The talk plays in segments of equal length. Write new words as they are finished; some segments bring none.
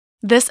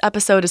This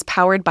episode is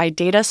powered by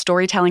Data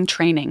Storytelling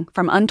Training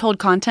from Untold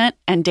Content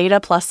and Data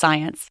Plus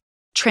Science.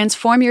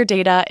 Transform your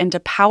data into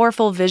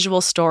powerful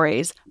visual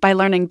stories by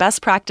learning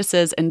best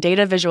practices in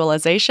data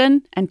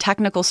visualization and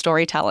technical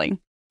storytelling.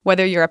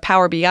 Whether you're a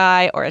Power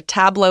BI or a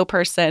Tableau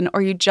person,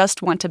 or you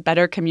just want to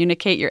better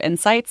communicate your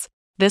insights,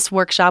 this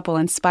workshop will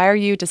inspire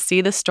you to see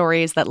the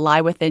stories that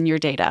lie within your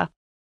data.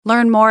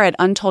 Learn more at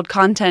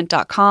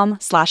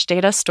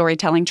untoldcontent.com/data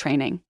storytelling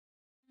training.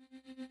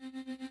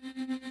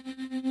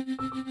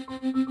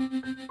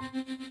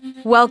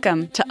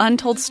 Welcome to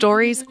Untold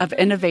Stories of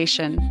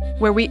Innovation,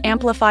 where we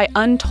amplify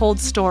untold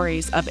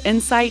stories of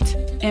insight,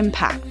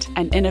 impact,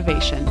 and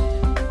innovation.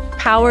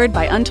 Powered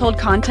by Untold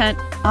Content,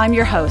 I'm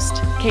your host,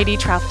 Katie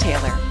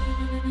Trouth-Taylor.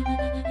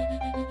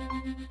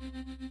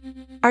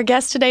 Our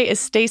guest today is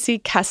Stacey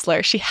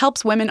Kessler. She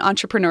helps women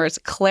entrepreneurs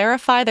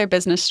clarify their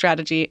business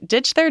strategy,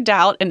 ditch their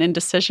doubt and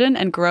indecision,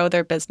 and grow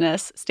their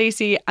business.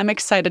 Stacey, I'm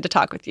excited to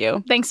talk with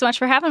you. Thanks so much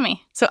for having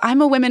me. So I'm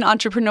a women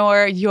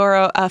entrepreneur.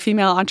 You're a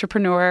female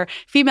entrepreneur,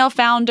 female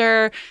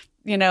founder,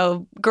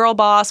 girl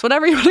boss,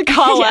 whatever you want to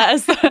call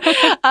us.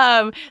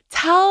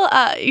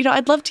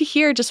 I'd love to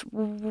hear just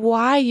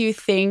why you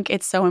think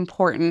it's so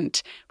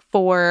important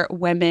for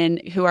women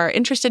who are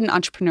interested in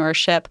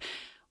entrepreneurship.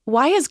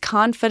 Why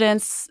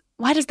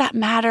does that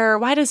matter?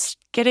 Why does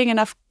getting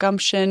enough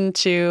gumption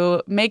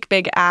to make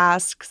big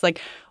asks?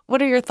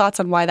 What are your thoughts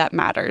on why that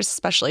matters,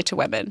 especially to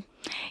women?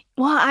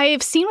 Well,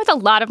 I've seen with a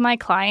lot of my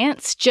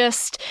clients,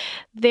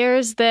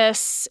 there's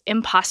this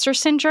imposter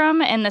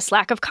syndrome and this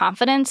lack of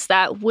confidence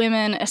that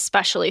women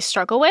especially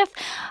struggle with.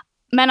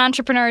 Men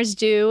entrepreneurs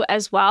do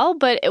as well,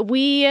 but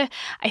I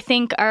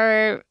think,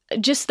 are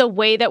just the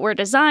way that we're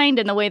designed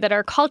and the way that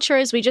our culture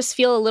is, we just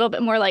feel a little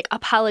bit more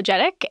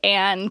apologetic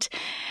and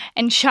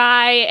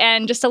shy,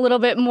 and just a little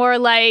bit more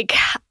like,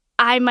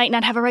 I might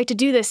not have a right to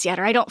do this yet,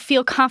 or I don't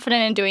feel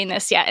confident in doing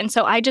this yet. And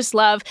so I just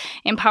love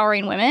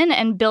empowering women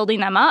and building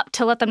them up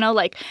to let them know,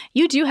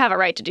 you do have a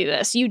right to do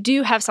this. You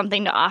do have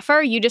something to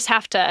offer. You just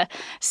have to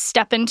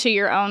step into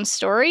your own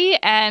story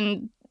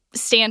and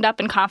stand up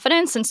in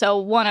confidence. And so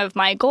one of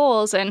my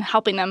goals in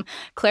helping them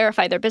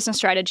clarify their business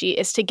strategy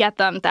is to get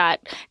them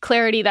that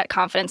clarity, that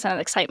confidence, and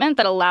that excitement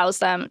that allows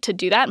them to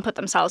do that and put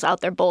themselves out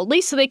there boldly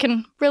so they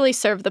can really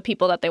serve the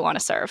people that they want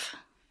to serve.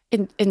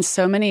 In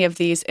so many of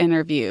these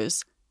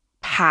interviews,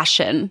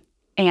 passion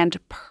and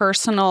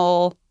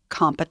personal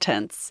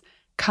competence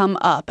come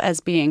up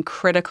as being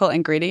critical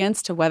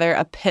ingredients to whether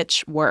a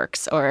pitch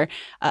works or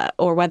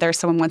whether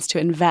someone wants to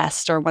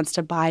invest or wants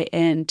to buy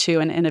into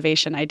an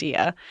innovation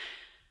idea.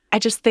 I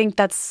just think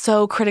that's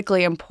so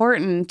critically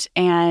important,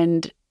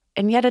 and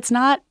yet it's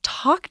not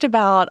talked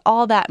about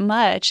all that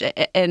much.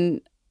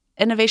 And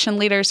innovation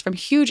leaders from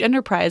huge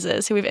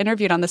enterprises who we've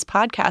interviewed on this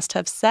podcast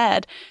have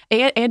said,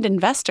 and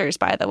investors,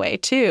 by the way,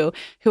 too,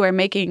 who are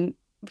making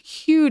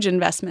huge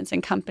investments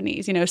in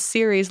companies,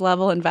 series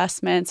level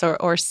investments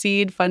or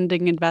seed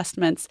funding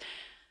investments,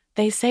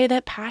 they say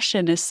that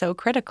passion is so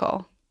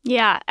critical.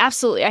 Yeah,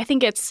 absolutely. I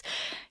think it's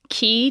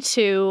key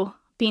to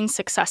being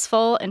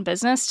successful in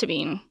business, to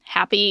being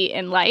happy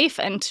in life,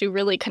 and to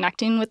really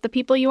connecting with the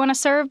people you want to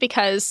serve,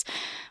 because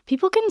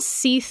people can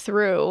see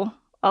through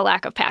a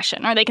lack of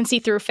passion, or they can see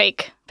through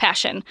fake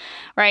passion,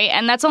 right?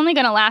 And that's only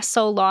going to last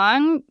so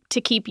long to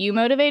keep you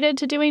motivated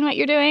to doing what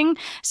you're doing.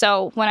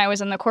 So when I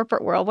was in the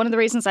corporate world, one of the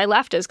reasons I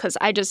left is because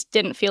I just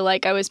didn't feel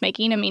like I was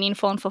making a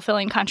meaningful and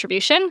fulfilling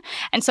contribution.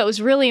 And so it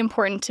was really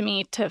important to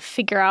me to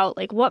figure out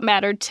what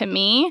mattered to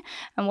me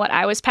and what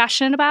I was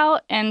passionate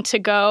about, and to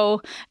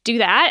go do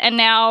that. And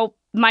now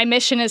my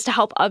mission is to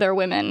help other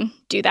women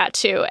do that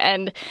too.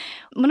 And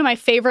one of my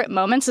favorite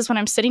moments is when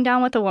I'm sitting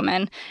down with a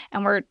woman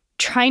and we're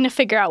trying to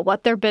figure out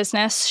what their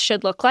business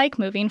should look like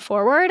moving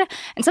forward.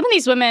 And some of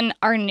these women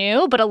are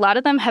new, but a lot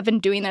of them have been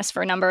doing this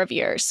for a number of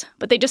years.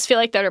 But they just feel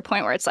like they're at a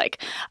point where it's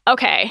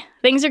okay,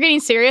 things are getting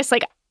serious.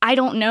 I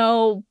don't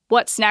know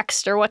what's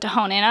next or what to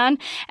hone in on.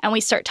 And we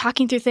start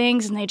talking through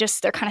things, and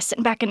they're kind of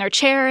sitting back in their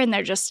chair, and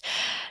they're just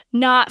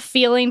not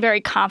feeling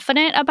very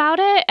confident about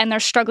it, and they're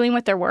struggling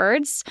with their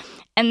words.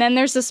 And then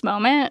there's this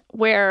moment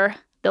where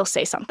they'll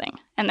say something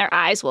and their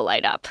eyes will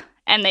light up.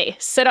 And they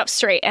sit up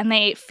straight and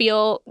they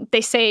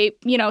say,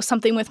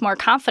 something with more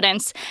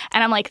confidence.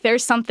 And I'm like,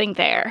 there's something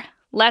there.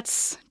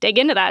 Let's dig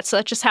into that. So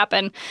that just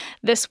happened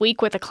this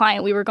week with a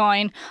client. We were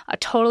going a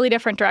totally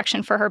different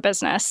direction for her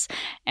business,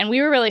 and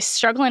we were really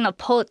struggling to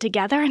pull it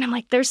together. And I'm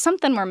like, there's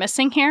something we're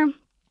missing here.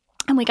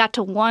 And we got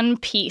to one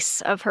piece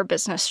of her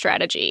business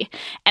strategy,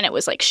 and it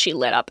was she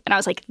lit up. And I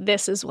was like,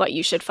 this is what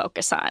you should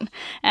focus on.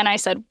 And I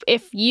said,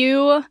 if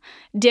you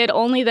did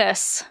only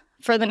this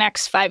for the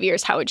next 5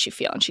 years, how would you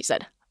feel? And she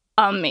said,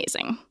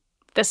 amazing.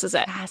 This is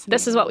it.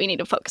 This is what we need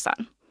to focus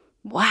on.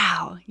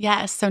 Wow.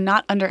 Yes. So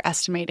not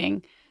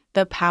underestimating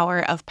the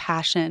power of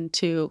passion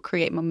to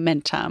create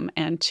momentum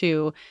and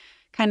to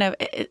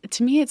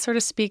to me, it sort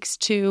of speaks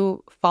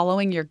to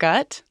following your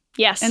gut.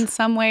 Yes. In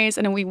some ways.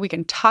 And we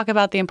can talk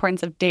about the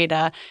importance of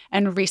data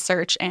and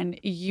research and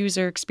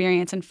user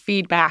experience and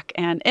feedback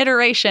and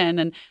iteration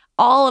and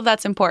all of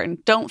that's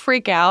important. Don't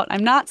freak out.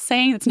 I'm not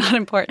saying it's not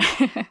important,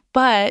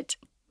 but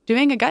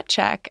doing a gut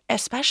check,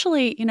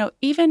 especially,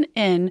 even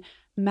in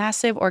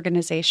massive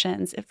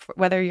organizations,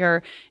 whether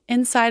you're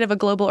inside of a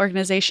global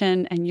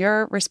organization and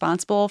you're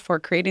responsible for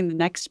creating the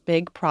next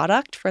big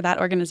product for that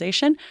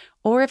organization,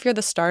 or if you're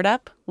the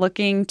startup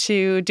looking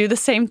to do the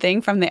same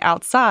thing from the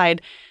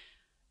outside,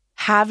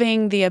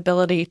 having the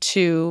ability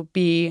to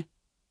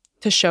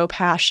show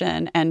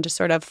passion and to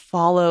sort of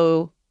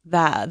follow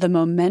the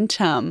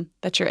momentum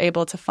that you're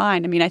able to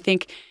find. I mean, I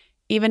think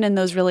even in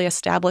those really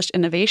established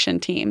innovation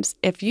teams,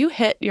 if you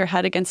hit your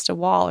head against a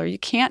wall or you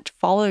can't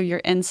follow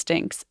your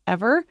instincts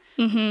ever,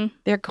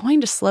 they're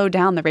going to slow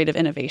down the rate of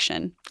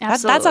innovation.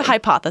 That's a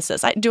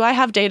hypothesis. Do I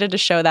have data to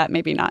show that?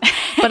 Maybe not.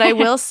 But I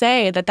will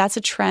say that that's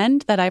a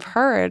trend that I've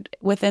heard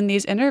within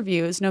these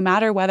interviews, no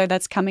matter whether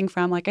that's coming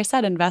from, like I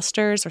said,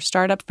 investors or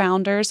startup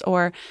founders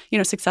or,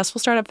 successful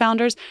startup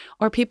founders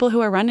or people who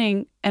are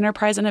running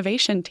enterprise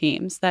innovation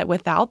teams, that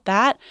without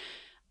that,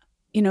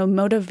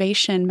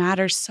 motivation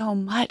matters so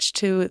much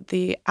to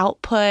the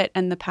output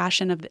and the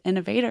passion of the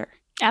innovator.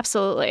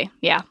 Absolutely.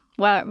 Yeah.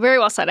 Well, very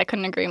well said. I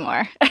couldn't agree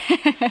more.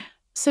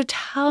 So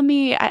tell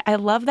me, I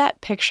love that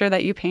picture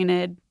that you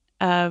painted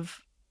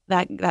of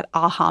that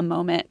aha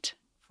moment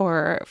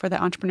for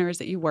the entrepreneurs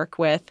that you work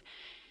with.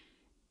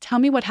 Tell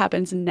me what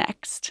happens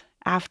next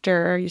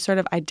after you sort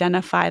of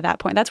identify that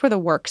point. That's where the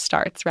work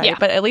starts, right? Yeah.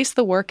 But at least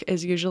the work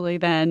is usually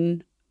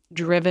then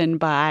driven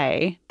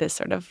by this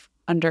sort of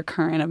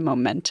undercurrent of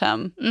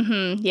momentum.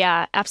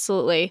 Yeah,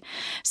 absolutely.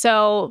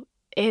 So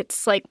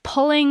it's like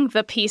pulling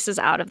the pieces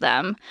out of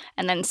them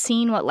and then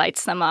seeing what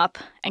lights them up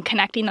and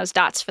connecting those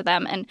dots for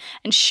them and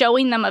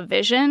showing them a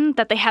vision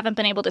that they haven't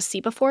been able to see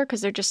before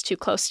because they're just too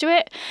close to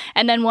it.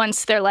 And then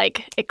once they're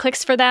like, it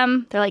clicks for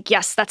them, they're like,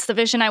 yes, that's the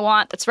vision I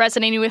want. That's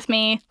resonating with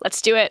me.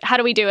 Let's do it. How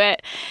do we do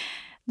it?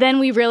 Then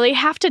we really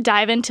have to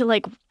dive into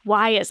like,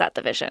 why is that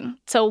the vision?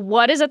 So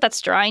what is it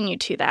that's drawing you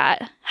to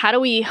that? How do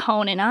we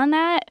hone in on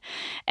that?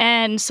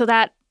 And so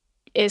that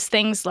is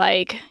things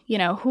like,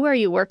 who are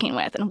you working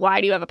with and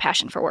why do you have a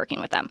passion for working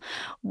with them?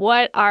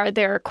 What are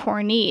their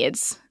core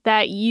needs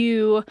that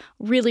you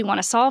really want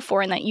to solve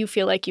for and that you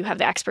feel like you have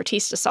the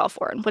expertise to solve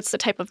for? And what's the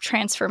type of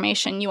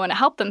transformation you want to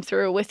help them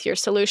through with your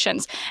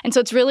solutions? And so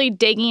it's really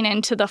digging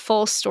into the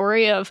full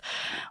story of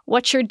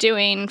what you're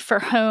doing, for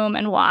whom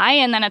and why.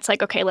 And then it's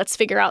like, okay, let's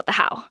figure out the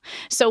how.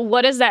 So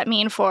what does that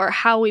mean for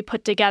how we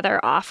put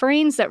together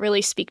offerings that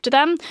really speak to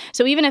them?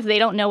 So even if they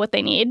don't know what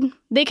they need,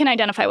 they can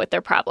identify with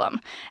their problem.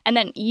 And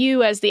then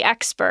you as the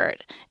expert,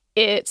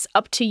 it's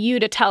up to you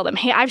to tell them,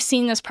 hey, I've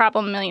seen this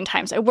problem a million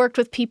times. I worked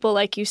with people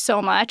like you so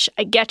much.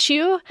 I get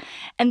you.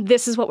 And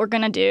this is what we're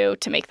going to do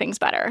to make things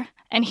better.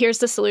 And here's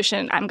the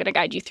solution. I'm going to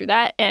guide you through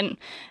that. And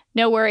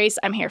no worries,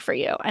 I'm here for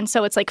you. And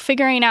so it's like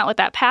figuring out what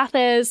that path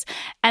is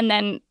and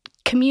then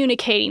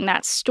communicating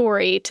that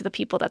story to the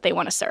people that they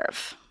want to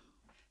serve.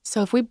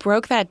 So if we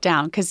broke that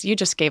down, because you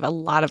just gave a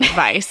lot of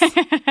advice,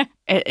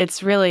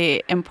 it's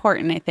really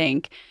important, I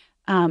think.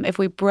 If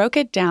we broke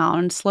it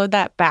down, slowed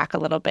that back a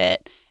little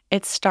bit,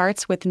 it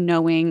starts with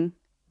knowing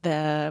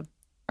the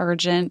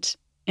urgent,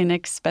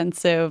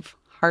 inexpensive,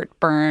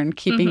 heartburn,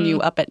 keeping you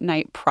up at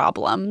night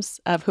problems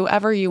of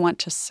whoever you want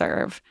to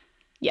serve.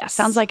 Yes.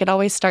 Sounds like it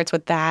always starts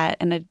with that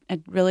and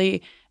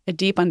a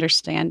deep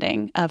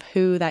understanding of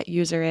who that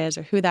user is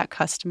or who that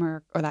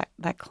customer or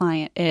that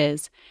client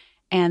is.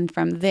 And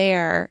from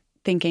there,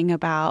 thinking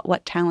about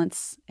what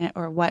talents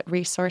or what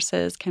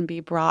resources can be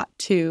brought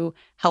to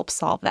help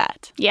solve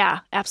that.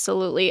 Yeah,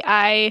 absolutely.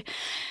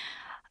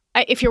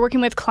 If you're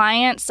working with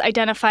clients,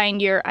 identifying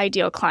your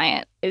ideal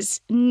client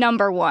is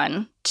number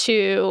one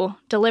to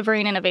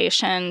delivering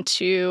innovation,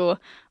 to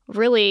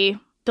really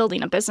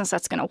building a business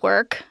that's going to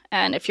work.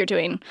 And if you're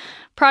doing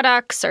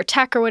products or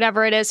tech or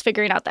whatever it is,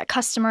 figuring out that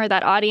customer,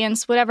 that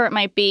audience, whatever it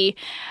might be,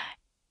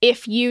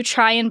 if you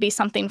try and be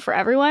something for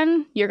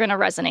everyone, you're going to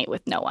resonate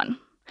with no one.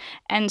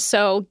 And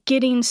so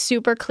getting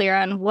super clear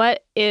on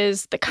what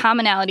is the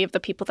commonality of the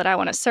people that I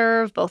want to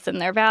serve, both in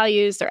their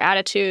values, their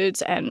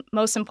attitudes, and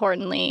most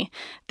importantly,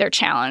 their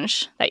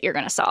challenge that you're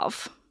going to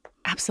solve.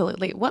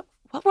 Absolutely. What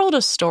role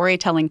does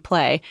storytelling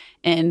play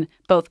in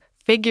both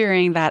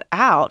figuring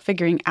out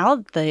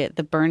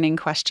the burning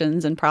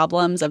questions and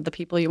problems of the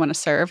people you want to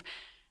serve,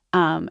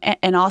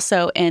 and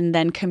also in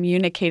then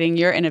communicating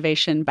your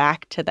innovation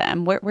back to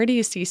them? Where do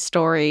you see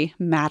story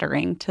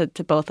mattering to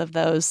both of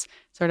those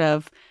sort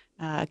of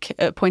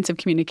points of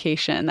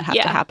communication that have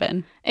to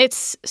happen?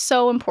 It's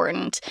so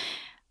important.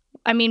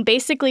 I mean,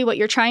 basically what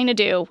you're trying to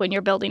do when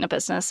you're building a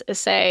business is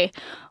say,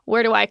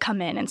 where do I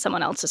come in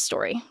someone else's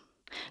story?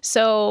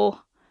 So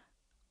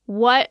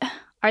what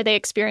are they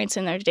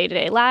experiencing in their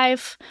day-to-day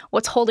life?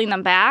 What's holding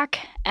them back?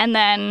 And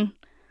then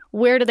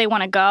where do they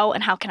want to go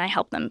and how can I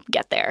help them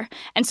get there?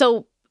 And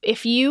so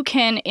if you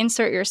can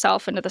insert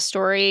yourself into the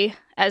story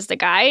as the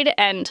guide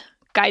and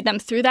guide them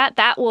through that,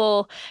 that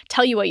will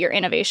tell you what your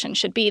innovation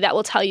should be. That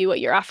will tell you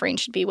what your offering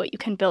should be, what you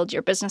can build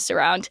your business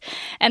around.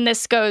 And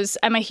this goes,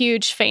 I'm a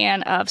huge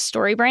fan of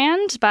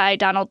StoryBrand by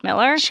Donald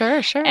Miller.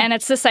 Sure. And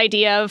it's this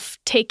idea of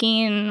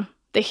taking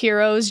the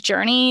hero's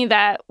journey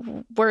that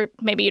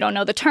maybe you don't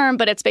know the term,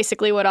 but it's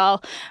basically what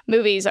all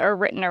movies are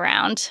written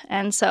around.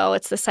 And so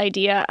it's this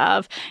idea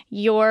of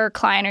your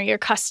client or your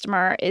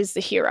customer is the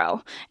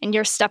hero, and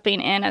you're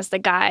stepping in as the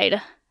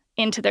guide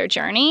into their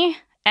journey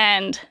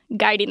and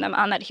guiding them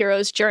on that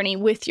hero's journey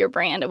with your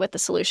brand and with the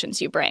solutions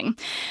you bring.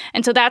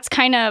 And so that's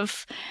kind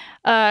of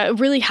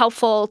really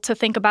helpful to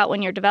think about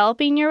when you're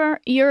developing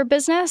your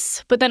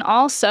business. But then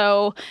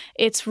also,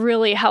 it's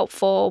really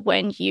helpful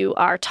when you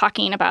are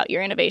talking about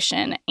your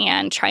innovation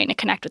and trying to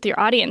connect with your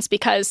audience,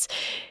 because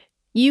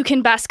you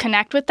can best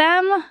connect with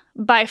them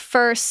by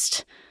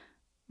first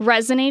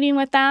resonating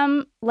with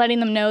them, letting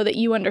them know that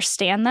you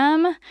understand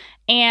them,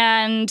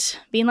 and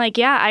being like,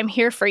 yeah, I'm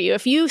here for you.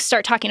 If you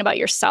start talking about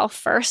yourself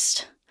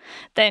first,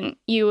 then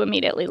you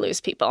immediately lose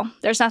people.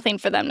 There's nothing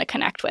for them to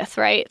connect with,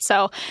 right?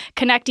 So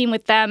connecting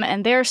with them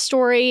and their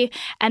story,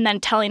 and then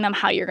telling them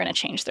how you're going to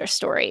change their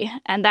story.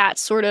 And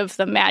that's sort of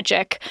the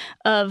magic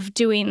of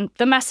doing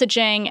the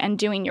messaging and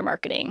doing your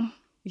marketing.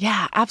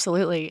 Yeah,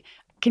 absolutely.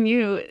 Can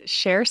you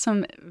share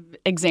some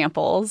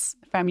examples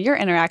from your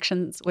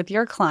interactions with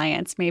your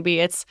clients? Maybe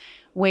it's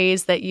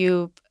ways that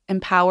you've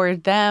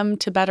empowered them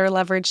to better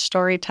leverage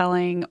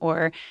storytelling,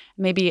 or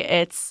maybe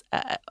it's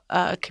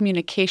a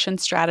communication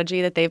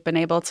strategy that they've been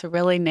able to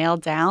really nail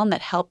down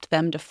that helped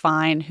them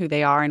define who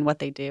they are and what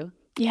they do.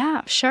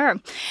 Yeah, sure.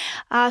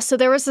 So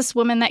there was this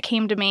woman that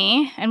came to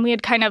me, and we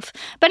had kind of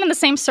been in the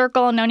same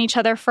circle and known each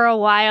other for a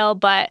while,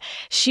 but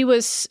she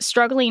was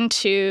struggling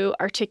to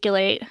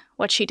articulate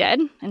what she did.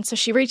 And so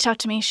she reached out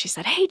to me. She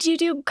said, hey, do you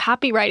do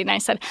copywriting? And I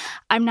said,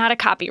 I'm not a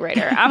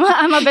copywriter.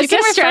 I'm a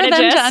business strategist. You can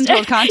refer them to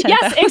Untold Content.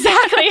 Yes,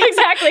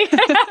 exactly.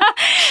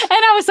 And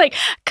I was like,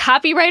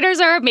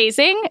 copywriters are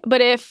amazing, but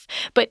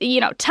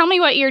tell me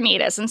what your need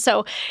is. And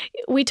so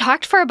we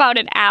talked for about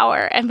an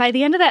hour. And by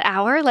the end of that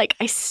hour,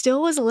 I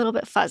still was a little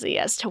bit fuzzy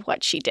as to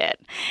what she did.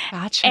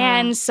 Gotcha.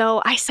 And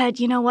so I said,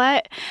 you know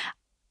what?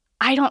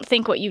 I don't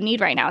think what you need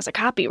right now is a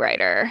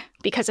copywriter,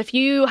 because if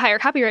you hire a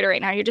copywriter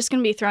right now, you're just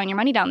going to be throwing your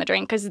money down the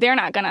drain, because they're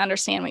not going to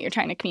understand what you're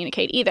trying to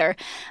communicate either.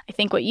 I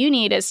think what you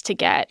need is to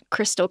get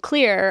crystal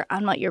clear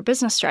on what your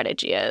business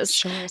strategy is.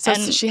 Sure. So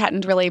she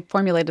hadn't really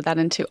formulated that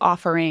into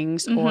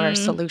offerings or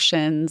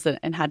solutions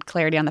and had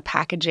clarity on the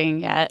packaging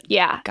yet.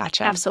 Yeah.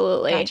 Gotcha.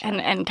 Absolutely. Gotcha.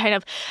 And kind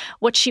of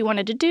what she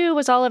wanted to do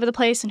was all over the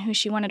place, and who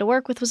she wanted to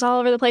work with was all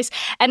over the place.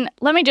 And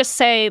let me just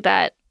say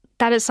that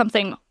is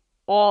something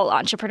all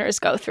entrepreneurs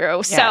go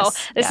through. So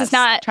this is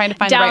not trying to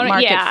find the right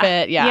market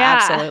fit. Yeah,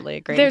 absolutely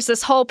agree. There's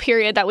this whole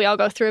period that we all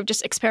go through of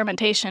just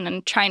experimentation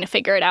and trying to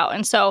figure it out.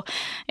 And so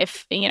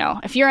if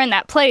you're in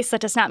that place,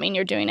 that does not mean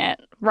you're doing it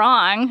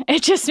wrong.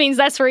 It just means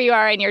that's where you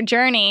are in your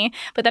journey.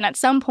 But then at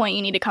some point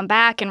you need to come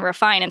back and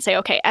refine and say,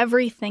 okay,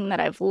 everything that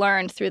I've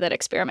learned through that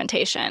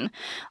experimentation,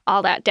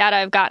 all that data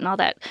I've gotten, all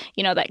that,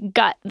 that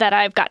gut that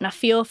I've gotten a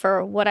feel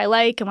for what I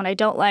like and what I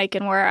don't like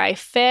and where I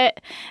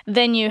fit,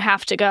 then you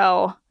have to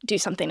go do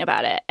something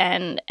about it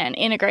and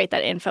integrate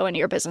that info into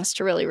your business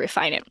to really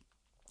refine it.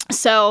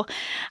 So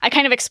I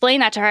kind of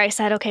explained that to her. I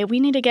said, okay, we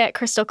need to get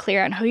crystal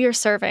clear on who you're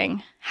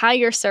serving, how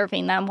you're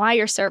serving them, why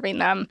you're serving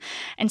them.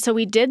 And so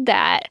we did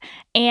that.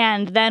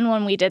 And then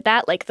when we did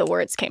that, the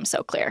words came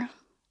so clear,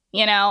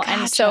 Gotcha.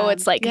 And so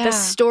it's the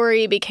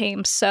story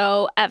became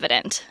so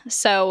evident.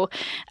 So,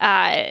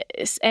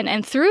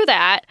 and through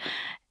that,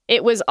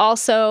 it was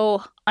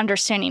also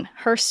understanding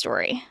her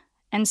story.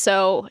 And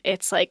so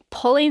it's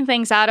pulling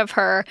things out of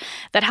her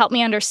that helped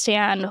me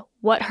understand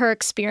what her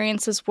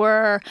experiences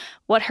were,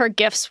 what her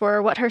gifts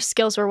were, what her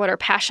skills were, what her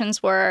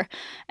passions were,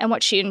 and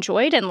what she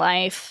enjoyed in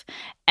life.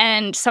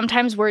 And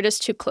sometimes we're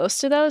just too close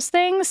to those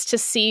things to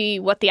see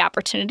what the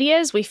opportunity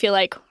is. We feel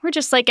like we're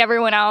just like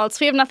everyone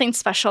else. We have nothing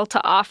special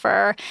to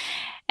offer.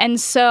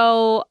 And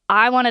so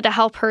I wanted to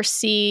help her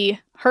see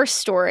her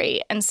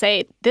story and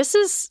say, this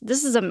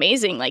is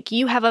amazing.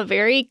 You have a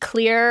very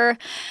clear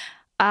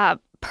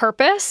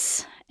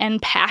purpose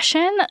and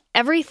passion.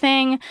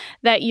 Everything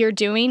that you're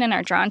doing and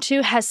are drawn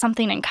to has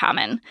something in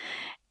common,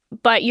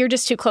 but you're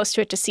just too close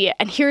to it to see it.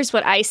 And here's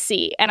what I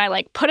see. And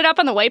I put it up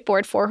on the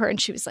whiteboard for her, and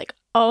she was like,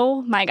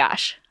 oh my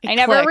gosh, I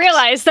never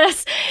realized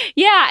this.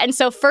 Yeah. And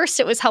so first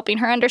it was helping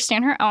her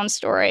understand her own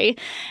story.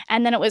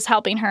 And then it was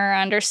helping her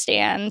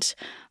understand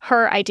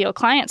her ideal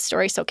client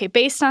story. So, okay,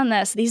 based on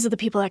this, these are the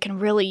people that can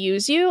really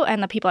use you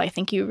and the people I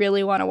think you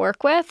really want to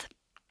work with.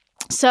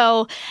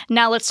 So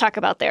now let's talk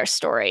about their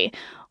story.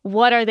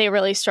 What are they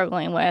really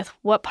struggling with?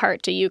 What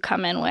part do you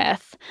come in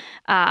with?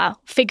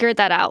 Figure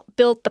that out.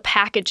 Build the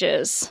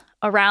packages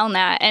around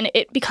that. And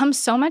it becomes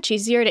so much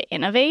easier to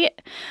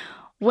innovate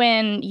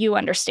when you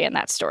understand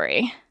that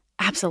story.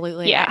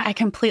 Absolutely. Yeah. I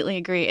completely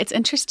agree. It's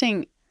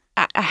interesting.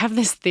 I have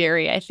this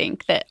theory, I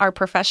think, that our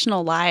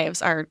professional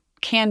lives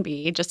can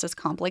be just as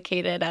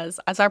complicated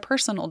as our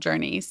personal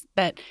journeys.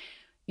 That,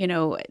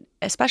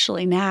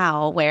 especially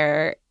now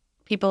where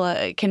people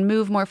can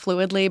move more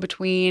fluidly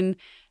between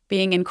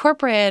being in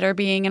corporate or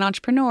being an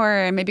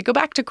entrepreneur and maybe go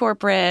back to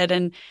corporate.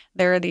 And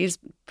there are these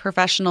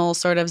professional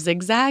sort of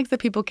zigzags that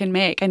people can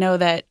make. I know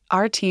that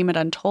our team at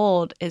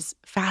Untold is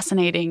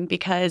fascinating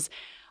because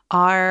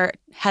our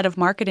head of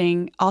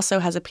marketing also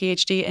has a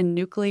PhD in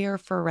nuclear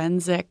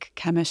forensic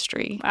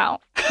chemistry. Wow.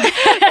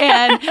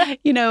 And,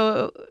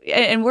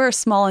 and we're a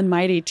small and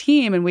mighty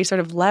team, and we sort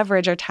of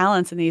leverage our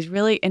talents in these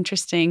really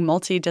interesting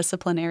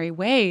multidisciplinary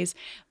ways.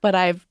 But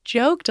I've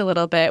joked a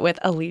little bit with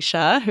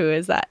Alicia, who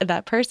is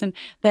that person,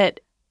 that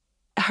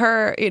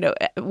her,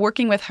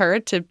 working with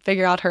her to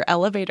figure out her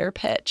elevator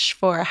pitch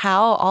for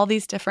how all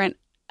these different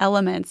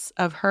elements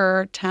of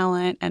her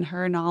talent and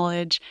her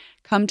knowledge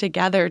come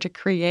together to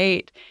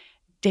create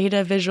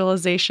data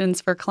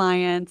visualizations for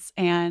clients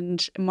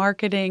and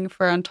marketing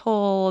for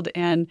Untold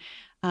and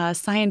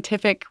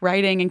scientific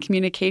writing and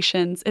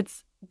communications.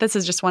 This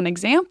is just one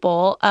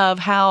example of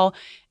how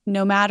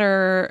no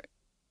matter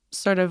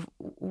sort of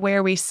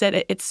where we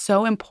sit, it's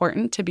so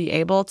important to be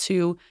able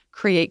to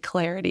create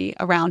clarity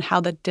around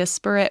how the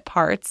disparate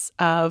parts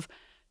of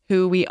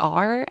who we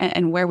are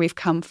and where we've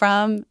come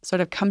from sort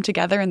of come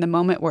together in the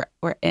moment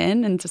we're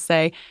in, and to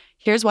say,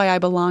 here's why I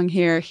belong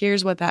here,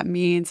 here's what that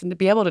means, and to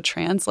be able to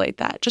translate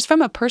that just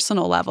from a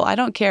personal level. I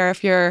don't care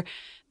if you're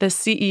the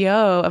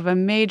CEO of a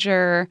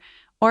major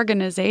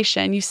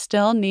organization, you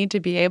still need to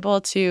be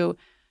able to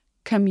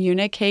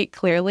communicate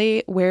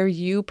clearly where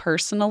you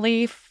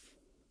personally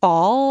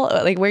fall,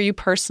 like where you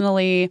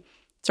personally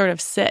sort of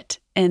sit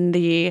in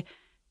the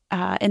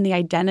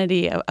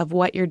identity of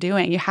what you're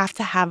doing. You have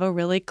to have a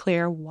really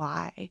clear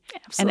why.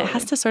 Absolutely. And it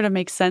has to sort of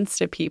make sense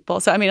to people.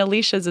 So, I mean,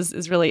 Alicia's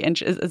is really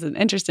is an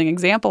interesting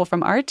example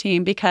from our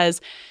team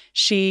because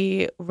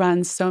she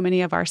runs so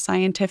many of our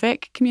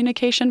scientific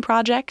communication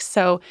projects.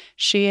 So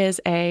she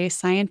is a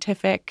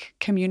scientific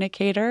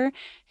communicator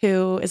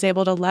who is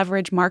able to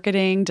leverage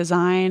marketing,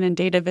 design, and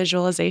data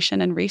visualization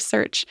and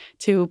research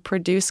to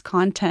produce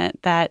content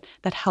that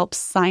helps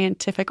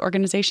scientific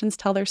organizations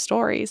tell their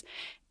stories.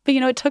 But,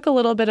 it took a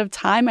little bit of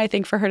time, I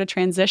think, for her to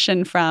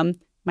transition from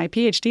my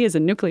PhD is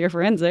in nuclear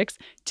forensics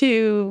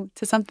to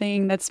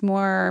something that's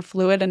more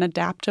fluid and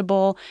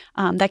adaptable,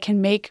 that can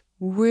make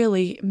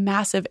really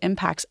massive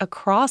impacts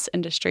across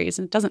industries.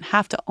 And it doesn't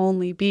have to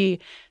only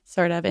be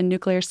sort of in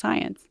nuclear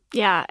science.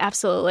 Yeah,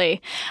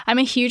 absolutely. I'm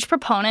a huge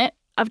proponent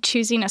of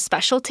choosing a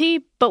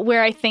specialty, but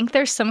where I think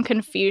there's some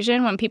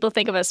confusion when people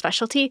think of a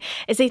specialty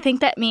is they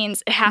think that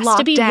means it has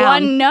to be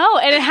one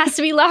and it has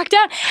to be locked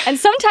down. And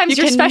sometimes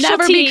your specialty... You can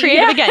never be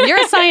creative again.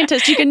 You're a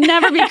scientist. You can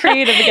never be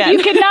creative again.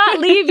 You cannot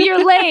leave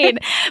your lane.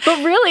 But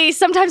really,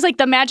 sometimes like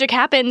the magic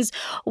happens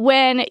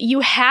when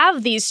you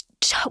have these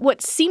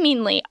what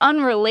seemingly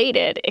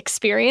unrelated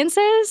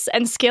experiences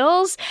and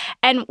skills.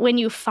 And when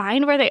you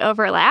find where they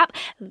overlap,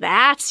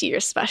 that's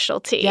your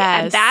specialty.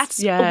 Yes, and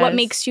that's what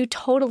makes you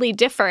totally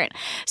different.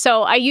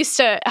 So I used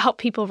to help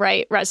people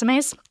write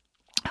resumes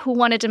who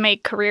wanted to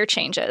make career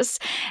changes.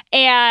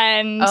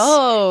 And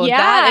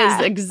that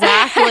is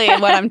exactly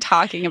what I'm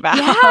talking about.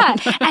 Yeah.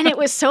 And it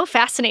was so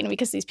fascinating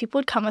because these people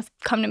would come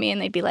to me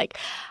and they'd be like,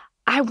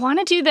 I want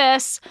to do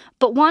this,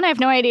 but one, I have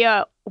no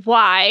idea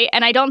why.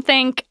 And I don't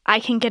think I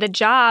can get a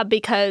job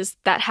because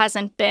that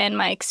hasn't been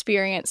my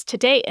experience to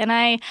date. And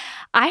I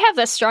have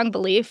this strong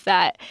belief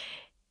that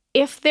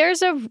if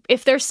there's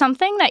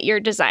something that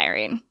you're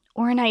desiring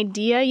or an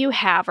idea you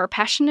have or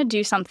passion to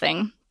do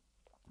something,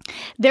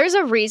 there's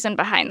a reason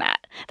behind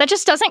that. That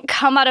just doesn't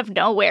come out of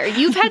nowhere.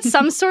 You've had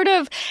some sort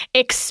of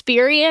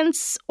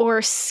experience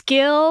or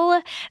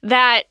skill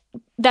that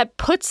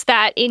puts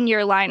that in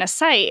your line of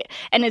sight.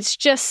 And it's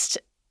just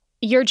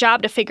your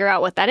job to figure out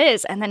what that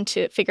is and then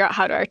to figure out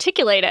how to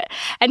articulate it.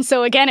 And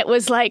so again, it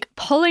was like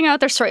pulling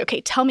out their story.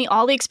 Okay, tell me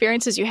all the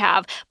experiences you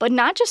have, but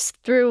not just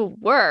through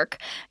work,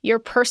 your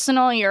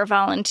personal, your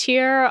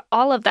volunteer,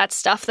 all of that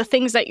stuff, the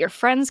things that your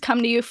friends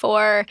come to you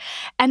for.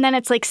 And then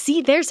it's like,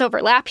 see, there's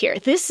overlap here.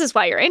 This is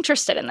why you're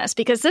interested in this,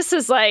 because this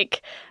is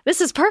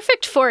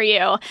perfect for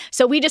you.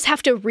 So we just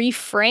have to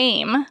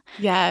reframe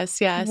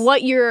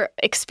what your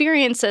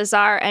experiences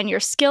are and your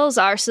skills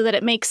are so that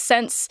it makes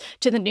sense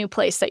to the new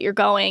place that you're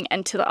going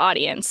and to the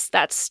audience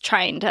that's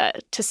trying to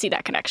see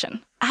that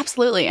connection.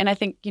 Absolutely. And I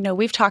think,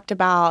 we've talked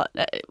about,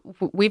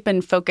 we've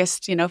been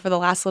focused, for the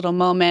last little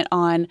moment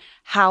on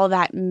how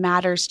that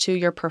matters to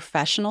your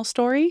professional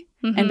story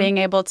and being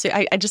able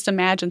to, I just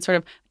imagine sort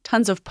of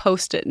tons of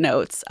Post-it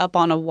notes up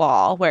on a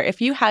wall where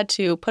if you had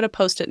to put a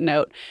Post-it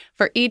note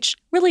for each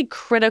really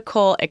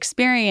critical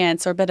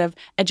experience or bit of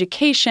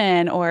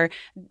education or,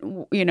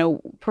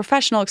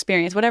 professional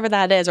experience, whatever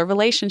that is, or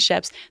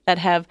relationships that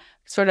have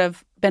sort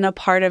of been a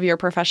part of your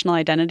professional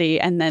identity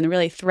and then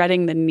really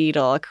threading the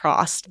needle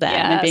across them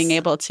and being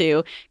able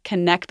to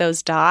connect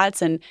those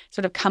dots and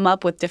sort of come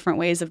up with different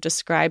ways of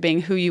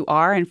describing who you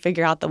are and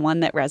figure out the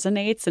one that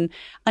resonates. And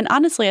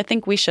honestly, I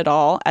think we should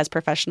all, as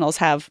professionals,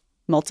 have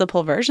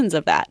multiple versions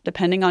of that,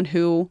 depending on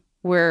who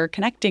we're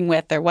connecting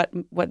with or what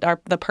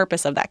the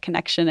purpose of that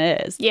connection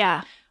is.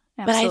 Yeah,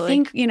 absolutely. But I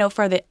think,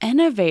 for the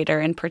innovator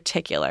in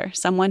particular,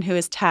 someone who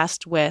is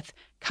tasked with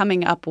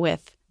coming up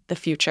with the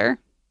future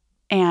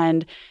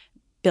and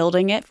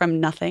building it from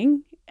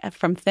nothing,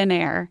 from thin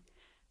air,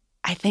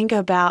 I think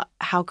about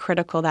how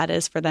critical that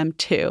is for them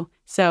too.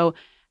 So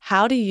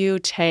how do you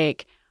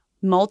take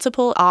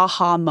multiple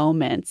aha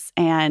moments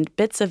and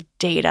bits of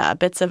data,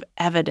 bits of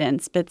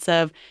evidence, bits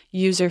of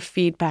user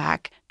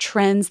feedback,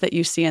 trends that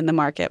you see in the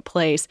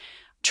marketplace,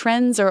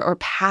 trends or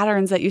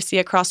patterns that you see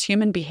across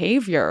human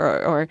behavior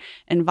or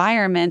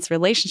environments,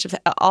 relationships,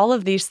 all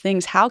of these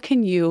things. How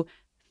can you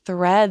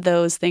thread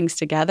those things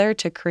together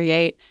to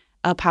create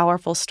a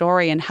powerful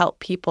story and help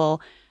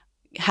people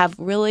have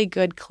really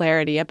good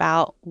clarity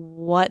about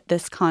what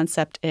this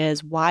concept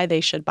is, why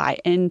they should buy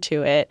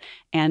into it.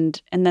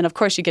 And then, of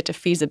course, you get to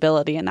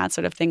feasibility and that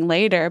sort of thing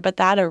later. But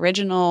that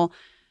original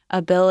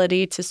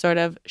ability to sort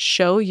of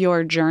show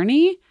your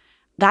journey,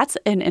 that's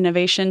an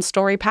innovation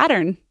story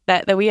pattern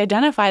that we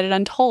identified at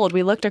Untold.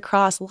 We looked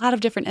across a lot of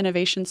different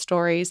innovation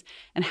stories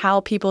and how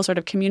people sort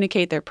of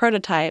communicate their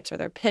prototypes or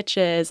their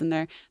pitches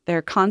and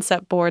their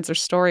concept boards or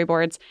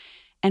storyboards.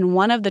 And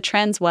one of the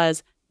trends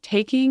was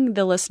taking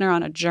the listener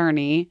on a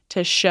journey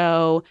to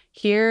show,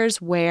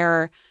 here's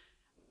where,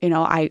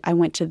 I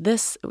went to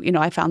this,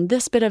 I found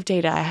this bit of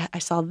data, I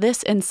saw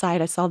this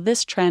insight, I saw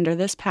this trend or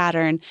this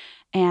pattern,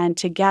 and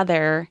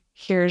together,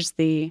 here's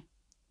the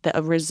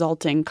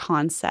resulting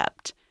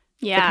concept.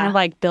 Yeah. So kind of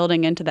like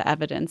building into the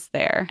evidence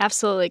there.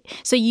 Absolutely.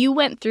 So you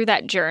went through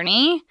that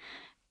journey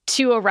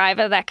to arrive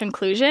at that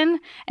conclusion.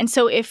 And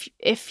so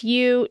if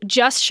you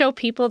just show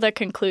people the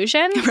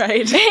conclusion,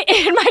 right,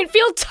 it might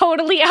feel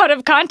totally out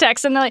of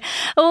context. And they're like,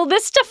 well,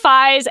 this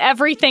defies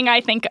everything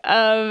I think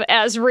of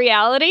as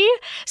reality.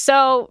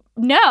 So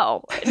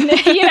no,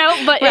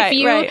 but if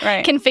you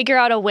can figure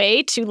out a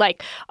way to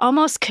like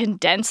almost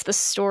condense the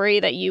story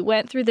that you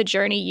went through, the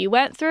journey you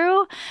went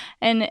through,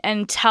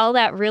 and tell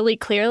that really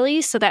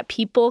clearly so that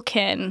people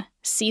can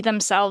see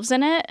themselves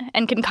in it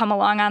and can come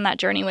along on that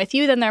journey with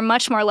you, then they're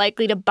much more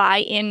likely to buy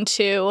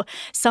into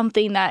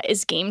something that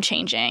is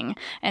game-changing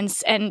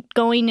and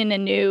going in a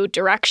new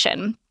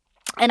direction.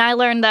 And I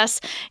learned this.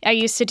 I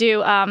used to do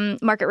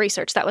market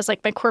research. That was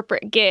like my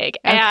corporate gig.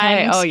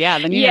 Okay.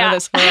 Then you know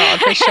this world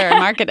for sure.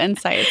 Market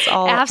insights.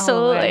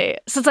 Absolutely.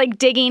 So it's like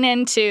digging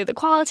into the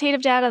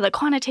qualitative data, the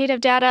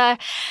quantitative data,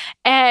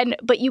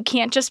 but you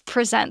can't just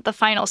present the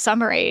final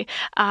summary.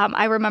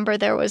 I remember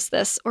there was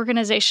this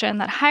organization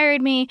that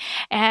hired me,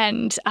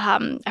 and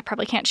I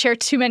probably can't share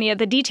too many of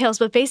the details,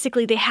 but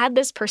basically they had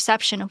this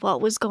perception of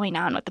what was going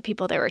on with the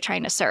people they were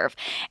trying to serve.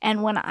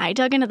 And when I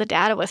dug into the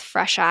data with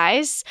fresh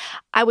eyes,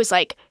 I was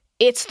like,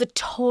 it's the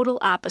total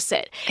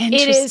opposite.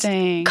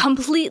 Interesting. It is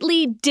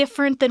completely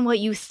different than what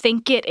you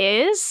think it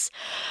is.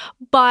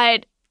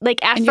 But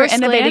like at and first you're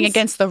innovating glance,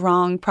 against the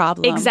wrong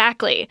problem.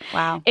 Exactly.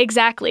 Wow.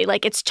 Exactly.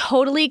 Like it's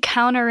totally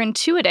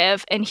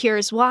counterintuitive, and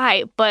here's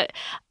why. But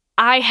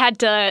I had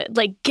to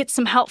like get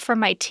some help from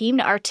my team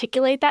to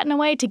articulate that in a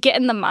way, to get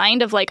in the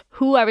mind of like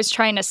who I was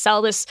trying to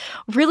sell this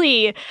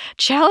really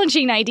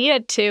challenging idea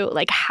to.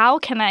 Like, how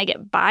can I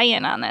get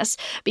buy-in on this?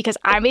 Because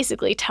I'm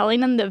basically telling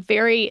them the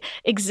very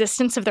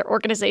existence of their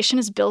organization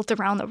is built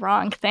around the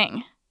wrong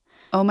thing.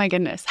 Oh my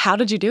goodness. How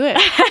did you do it?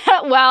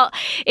 Well,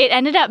 it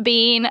ended up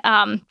being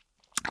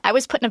I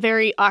was put in a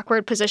very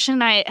awkward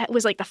position. I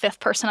was like the fifth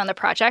person on the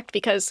project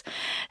because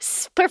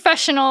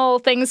professional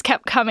things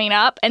kept coming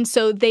up. And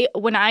so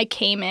when I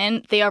came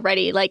in, they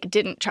already like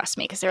didn't trust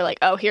me because they're like,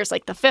 oh, here's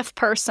like the fifth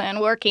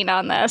person working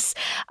on this.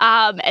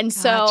 And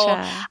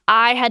so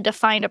I had to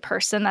find a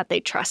person that they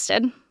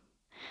trusted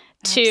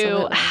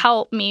to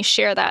help me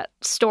share that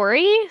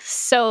story.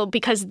 So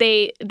because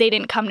they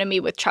didn't come to me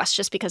with trust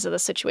just because of the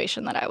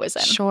situation that I was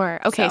in. Sure.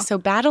 Okay. So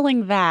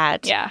battling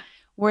that. Yeah.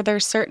 Were there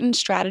certain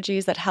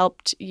strategies that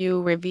helped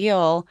you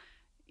reveal,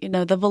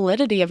 the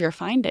validity of your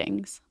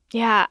findings?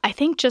 Yeah, I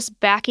think just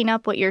backing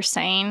up what you're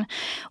saying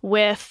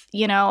with,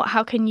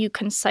 how can you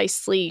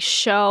concisely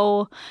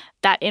show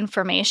that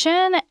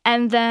information?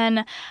 And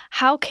then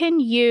how can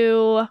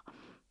you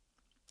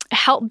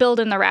help build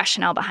in the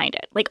rationale behind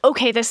it? Like,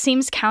 okay, this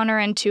seems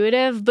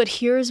counterintuitive, but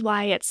here's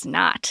why it's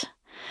not.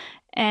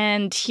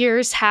 And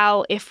here's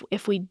how,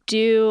 if we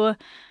do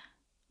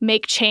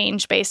make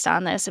change based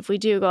on this, if we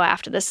do go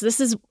after this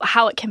is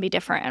how it can be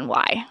different and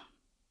why.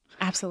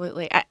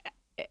 Absolutely.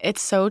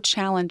 It's so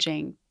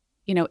challenging.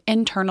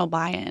 Internal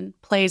buy-in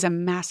plays a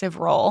massive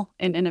role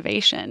in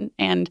innovation,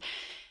 and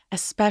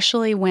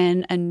especially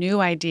when a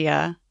new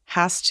idea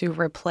has to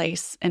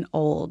replace an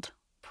old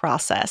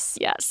process.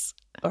 Yes.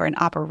 Or an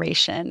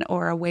operation,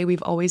 or a way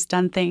we've always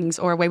done things,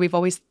 or a way we've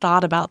always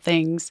thought about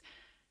things.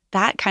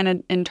 That kind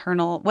of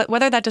internal,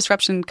 whether that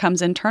disruption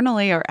comes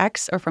internally or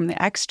from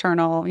the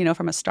external,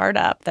 from a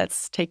startup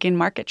that's taking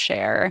market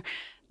share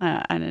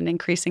on an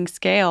increasing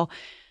scale,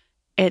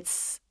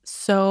 it's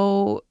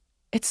so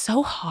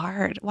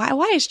hard.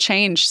 Why is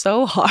change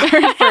so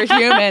hard for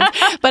humans?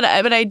 But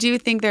I do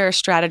think there are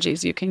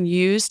strategies you can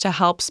use to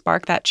help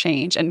spark that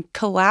change, and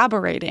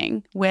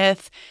collaborating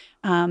with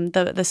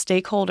the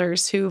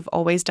stakeholders who've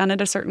always done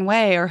it a certain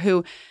way, or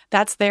who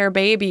that's their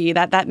baby,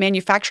 that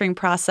manufacturing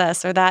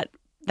process, or that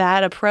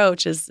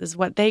approach is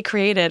what they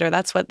created, or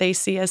that's what they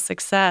see as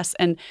success,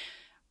 and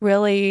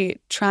really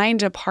trying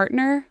to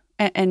partner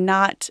and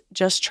not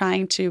just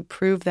trying to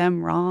prove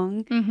them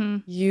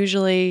wrong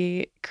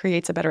usually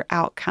creates a better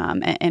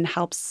outcome and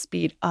helps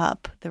speed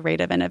up the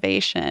rate of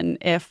innovation.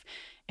 If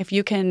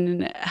you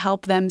can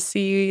help them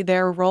see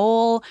their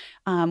role,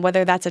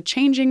 whether that's a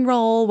changing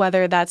role,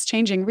 whether that's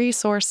changing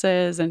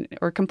resources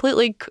or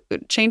completely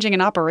changing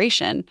an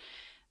operation,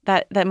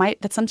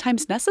 that's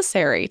sometimes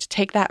necessary to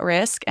take that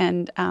risk.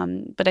 And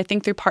but I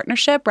think through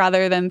partnership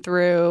rather than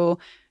through,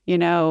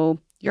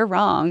 you're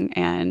wrong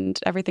and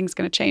everything's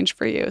going to change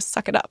for you.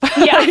 Suck it up.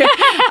 Yeah.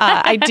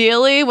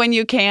 Ideally, when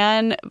you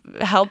can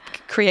help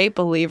create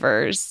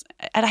believers.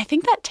 And I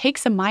think that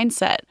takes a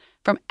mindset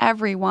from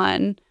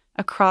everyone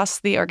across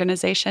the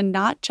organization,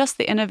 not just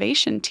the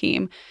innovation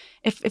team.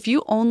 If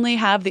you only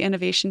have the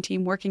innovation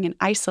team working in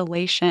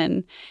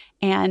isolation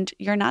and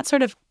you're not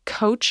sort of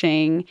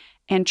coaching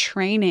and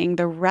training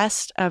the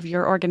rest of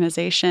your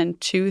organization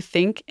to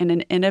think in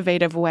an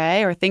innovative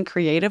way or think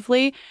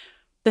creatively,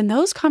 then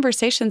those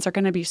conversations are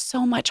going to be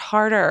so much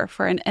harder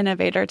for an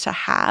innovator to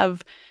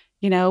have,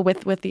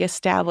 with the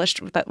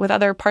established, with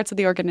other parts of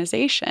the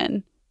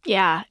organization.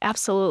 Yeah,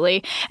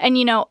 absolutely. And,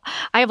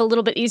 I have a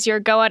little bit easier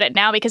go at it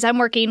now because I'm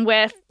working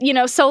with,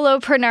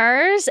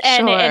 solopreneurs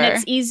and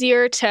it's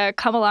easier to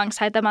come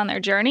alongside them on their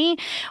journey.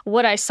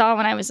 What I saw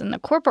when I was in the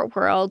corporate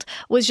world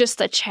was just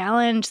the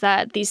challenge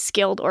that these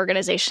skilled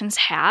organizations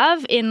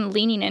have in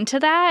leaning into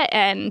that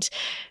and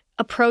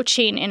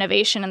approaching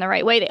innovation in the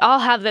right way. They all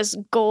have this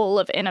goal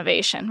of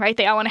innovation, right?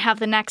 They all want to have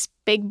the next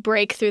big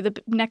breakthrough,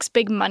 the next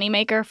big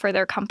moneymaker for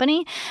their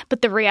company.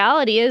 But the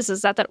reality is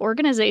that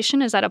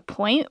organization is at a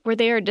point where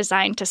they are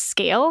designed to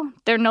scale.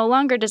 They're no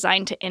longer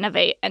designed to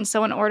innovate. And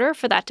so in order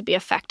for that to be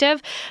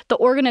effective, the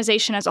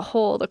organization as a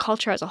whole, the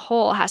culture as a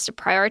whole has to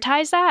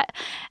prioritize that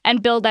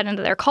and build that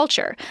into their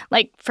culture.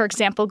 Like, for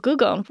example,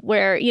 Google,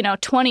 where,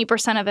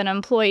 20% of an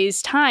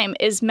employee's time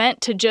is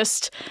meant to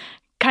just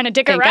kind of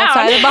dick around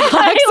outside the box.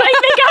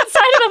 think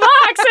outside of the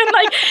box and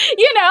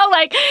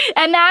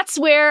and that's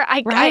where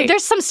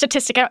there's some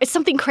statistic, it's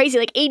something crazy,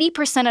 like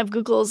 80% of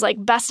Google's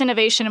best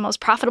innovation and most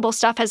profitable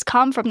stuff has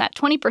come from that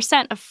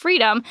 20% of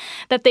freedom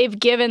that they've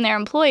given their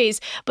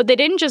employees. But they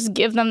didn't just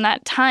give them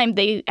that time,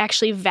 they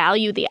actually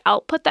value the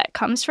output that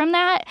comes from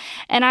that.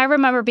 And I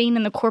remember being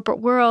in the corporate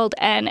world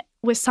and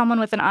with someone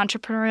with an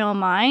entrepreneurial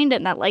mind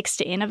and that likes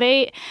to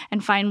innovate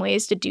and find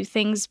ways to do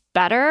things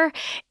better,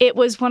 it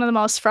was one of the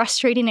most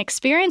frustrating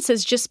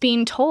experiences just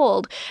being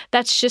told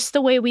that's just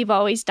the way we've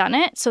always done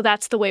it. So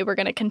that's the way we're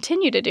going to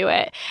continue to do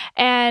it.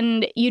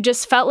 And you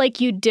just felt like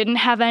you didn't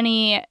have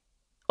any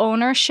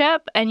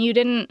ownership and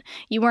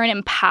you weren't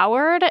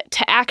empowered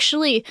to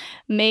actually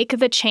make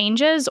the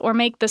changes or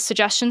make the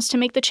suggestions to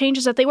make the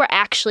changes that they were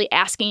actually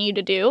asking you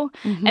to do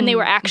and they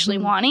were actually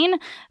wanting.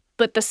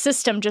 But the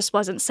system just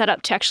wasn't set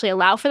up to actually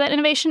allow for that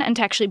innovation and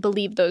to actually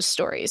believe those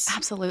stories.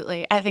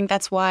 Absolutely. I think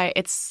that's why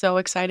it's so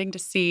exciting to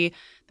see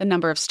the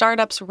number of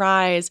startups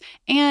rise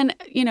and,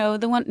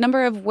 the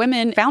number of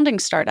women founding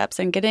startups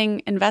and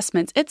getting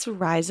investments. It's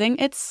rising.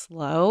 It's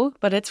slow,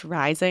 but it's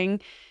rising.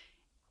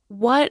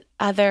 What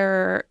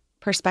other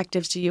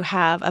perspectives do you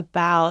have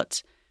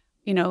about,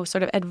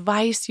 sort of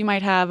advice you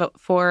might have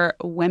for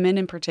women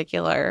in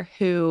particular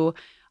who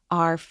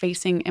are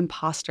facing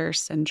imposter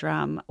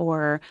syndrome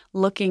or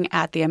looking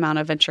at the amount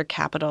of venture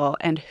capital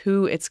and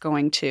who it's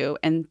going to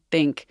and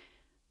think,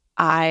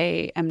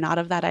 I am not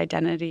of that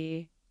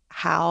identity.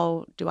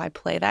 How do I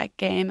play that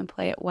game and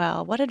play it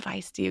well? What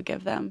advice do you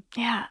give them?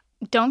 Yeah,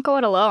 don't go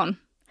it alone.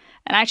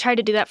 And I tried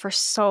to do that for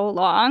so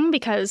long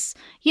because,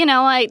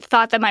 I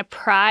thought that my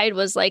pride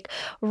was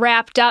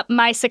wrapped up,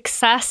 my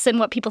success and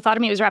what people thought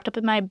of me was wrapped up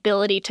in my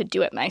ability to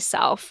do it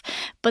myself.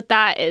 But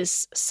that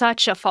is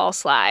such a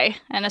false lie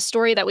and a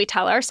story that we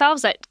tell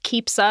ourselves that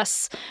keeps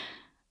us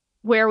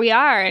where we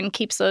are and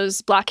keeps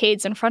those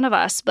blockades in front of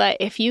us. But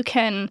if you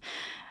can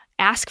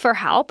ask for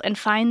help and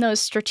find those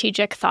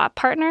strategic thought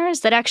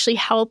partners that actually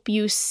help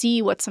you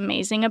see what's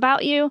amazing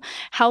about you,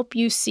 help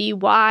you see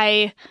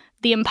why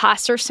the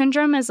imposter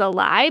syndrome is a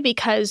lie,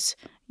 because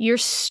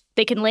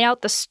they can lay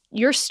out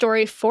your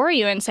story for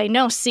you and say,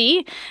 no,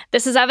 see,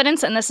 this is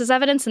evidence and this is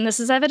evidence and this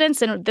is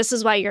evidence and this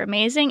is why you're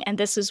amazing and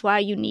this is why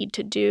you need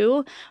to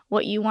do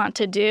what you want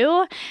to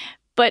do.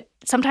 But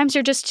sometimes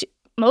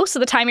most of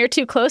the time you're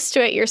too close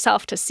to it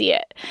yourself to see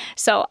it.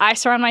 So I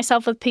surround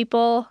myself with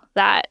people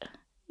that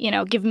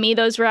give me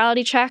those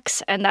reality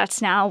checks. And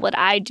that's now what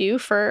I do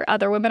for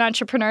other women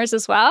entrepreneurs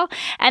as well.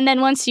 And then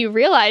once you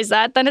realize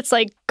that, then it's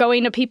like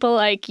going to people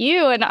like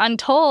you and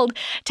Untold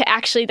to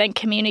actually then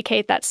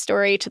communicate that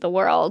story to the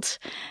world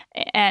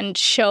and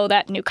show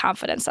that new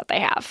confidence that they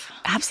have.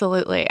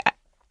 Absolutely.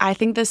 I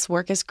think this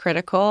work is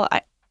critical.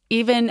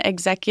 Even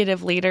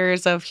executive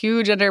leaders of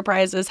huge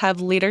enterprises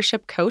have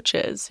leadership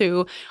coaches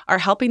who are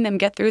helping them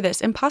get through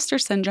this. Imposter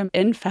syndrome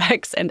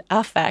infects and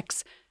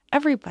affects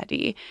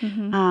everybody.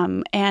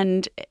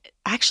 And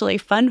actually,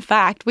 fun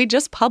fact, we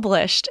just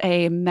published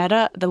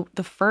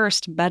the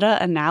first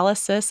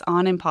meta-analysis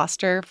on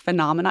imposter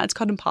phenomena. It's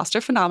called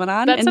Imposter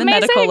Phenomenon in the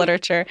medical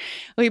literature.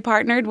 We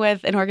partnered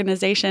with an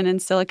organization in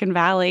Silicon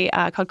Valley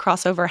called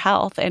Crossover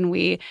Health, and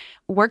we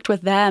worked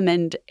with them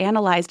and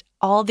analyzed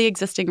all the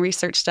existing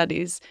research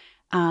studies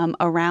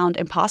around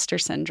imposter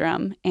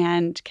syndrome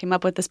and came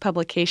up with this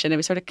publication. And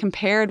we sort of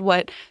compared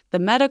what the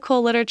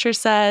medical literature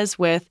says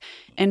with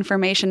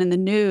information in the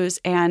news,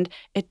 and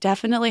it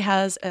definitely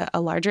has a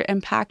larger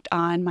impact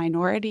on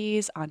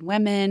minorities, on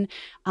women,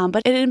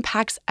 but it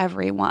impacts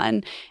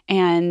everyone.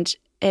 And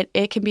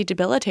it can be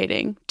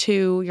debilitating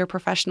to your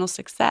professional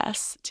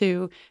success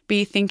to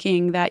be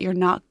thinking that you're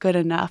not good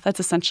enough. That's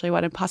essentially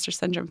what imposter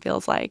syndrome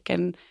feels like.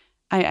 And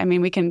I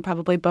mean, we can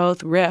probably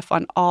both riff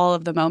on all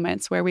of the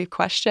moments where we've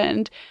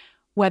questioned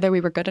whether we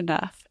were good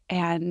enough.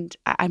 And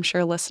I'm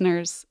sure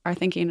listeners are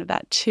thinking of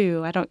that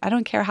too. I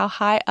don't care how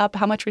high up,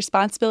 how much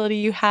responsibility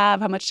you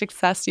have, how much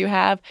success you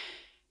have.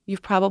 You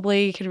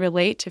probably can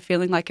relate to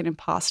feeling like an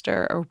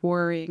imposter or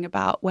worrying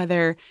about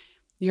whether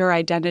your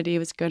identity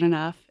was good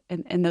enough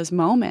in those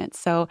moments.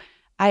 So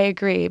I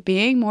agree.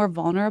 Being more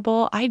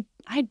vulnerable, I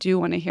do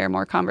want to hear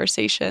more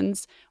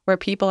conversations where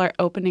people are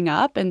opening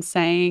up and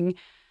saying,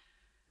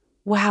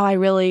 wow, I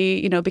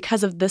really,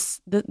 because of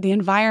this, the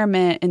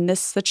environment in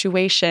this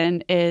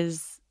situation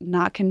is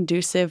not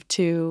conducive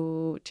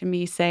to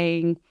me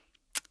saying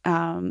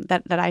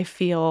that I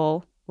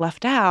feel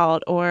left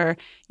out, or,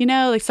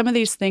 like some of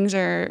these things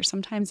are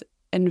sometimes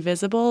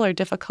invisible or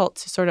difficult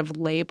to sort of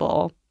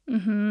label.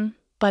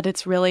 But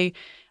it's really,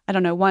 I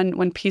don't know,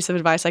 one piece of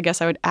advice I guess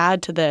I would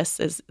add to this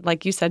is,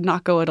 like you said,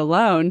 not go it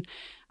alone.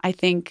 I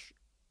think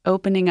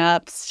opening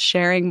up,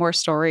 sharing more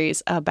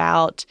stories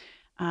about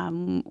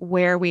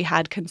where we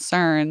had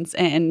concerns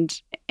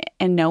and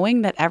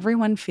knowing that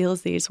everyone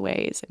feels these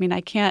ways. I mean,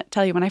 I can't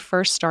tell you, when I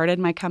first started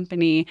my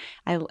company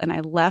and I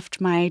left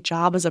my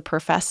job as a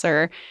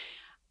professor,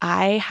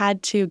 I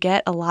had to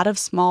get a lot of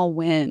small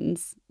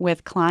wins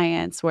with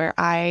clients where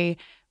I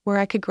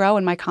could grow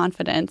in my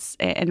confidence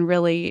and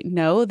really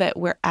know that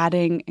we're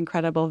adding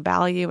incredible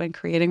value and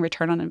creating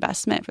return on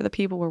investment for the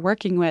people we're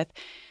working with.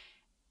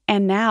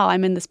 And now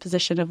I'm in this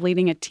position of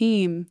leading a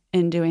team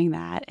in doing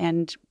that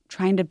and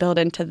trying to build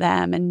into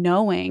them and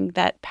knowing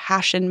that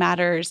passion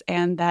matters,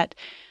 and that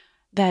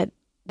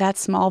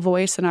small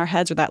voice in our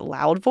heads, or that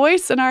loud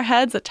voice in our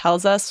heads that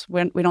tells us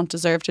when we don't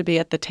deserve to be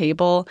at the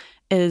table,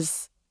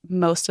 is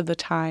most of the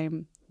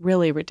time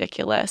really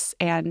ridiculous.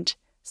 And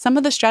some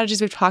of the strategies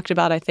we've talked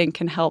about, I think,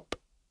 can help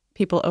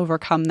people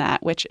overcome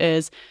that, which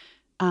is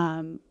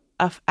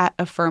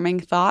affirming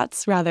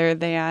thoughts rather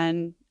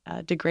than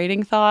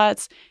degrading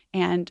thoughts,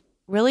 and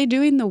really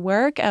doing the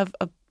work of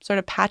sort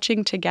of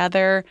patching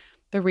together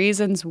the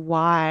reasons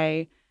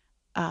why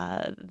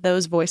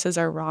those voices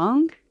are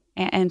wrong,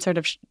 and sort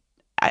of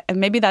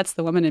maybe that's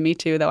the woman in me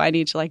too, though. I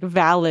need to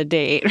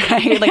validate,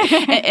 right?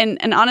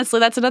 And honestly,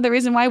 that's another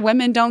reason why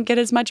women don't get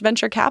as much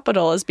venture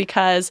capital, is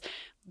because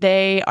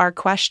they are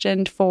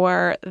questioned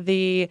for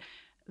the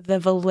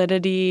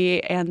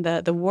validity and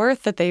the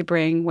worth that they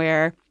bring,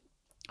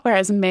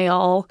 whereas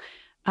male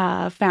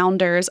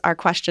founders are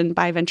questioned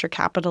by venture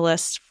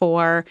capitalists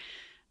for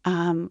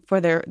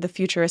the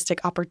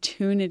futuristic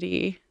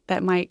opportunity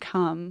that might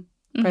come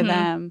for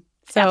them.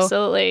 So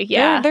absolutely,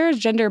 yeah. There's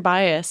gender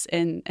bias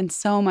in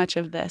so much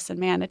of this, and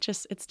man,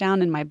 it's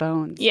down in my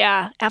bones.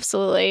 Yeah,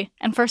 absolutely.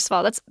 And first of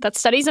all, that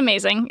study's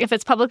amazing. If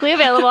it's publicly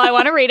available, I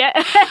want to read it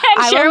and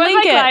share with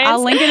my clients.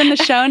 I'll link it in the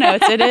show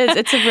notes.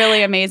 It's a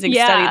really amazing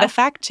study. The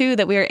fact too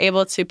that we were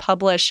able to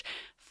publish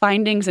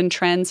findings and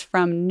trends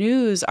from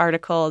news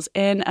articles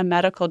in a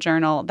medical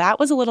journal, that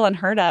was a little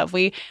unheard of.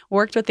 We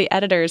worked with the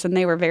editors, and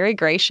they were very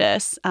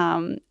gracious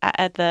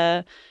at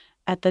the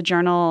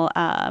journal.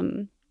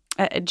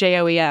 At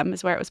JOEM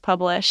is where it was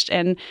published.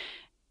 And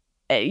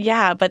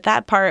but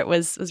that part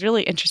was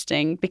really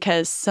interesting,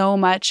 because so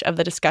much of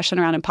the discussion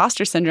around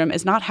imposter syndrome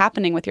is not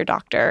happening with your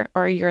doctor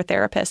or your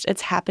therapist.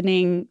 It's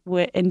happening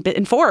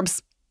in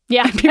Forbes.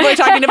 Yeah. And people are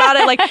talking about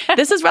it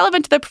this is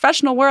relevant to the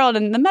professional world,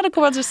 and the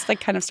medical world's just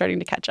kind of starting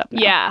to catch up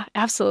now. Yeah,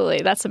 absolutely.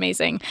 That's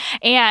amazing.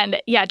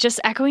 And yeah, just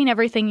echoing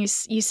everything you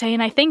say.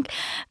 And I think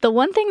the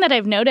one thing that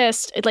I've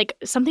noticed,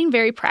 something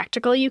very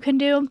practical you can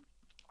do,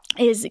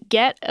 is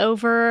get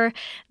over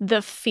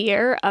the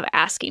fear of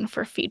asking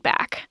for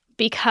feedback.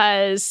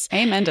 Because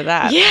amen to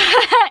that.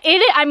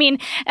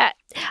 Yeah,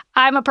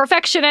 I'm a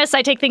perfectionist.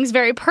 I take things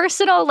very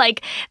personal.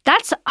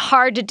 That's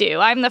hard to do.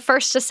 I'm the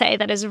first to say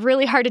that is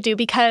really hard to do,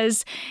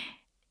 because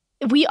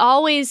we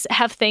always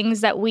have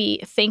things that we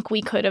think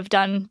we could have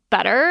done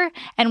better.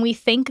 And we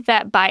think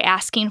that by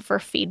asking for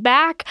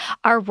feedback,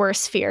 our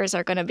worst fears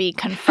are going to be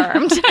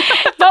confirmed.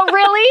 But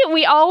really,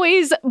 we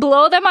always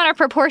blow them out of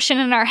proportion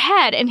in our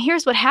head. And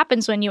here's what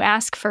happens when you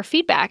ask for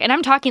feedback. And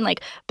I'm talking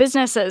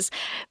businesses,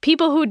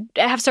 people who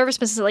have service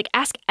businesses,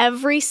 ask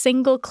every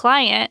single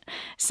client,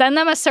 send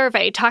them a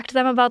survey, talk to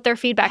them about their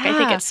feedback. Yeah. I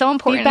think it's so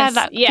important.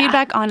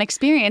 Feedback on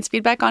experience,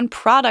 feedback on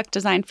product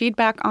design,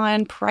 feedback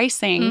on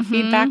pricing,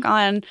 feedback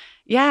on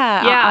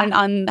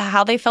on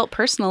how they felt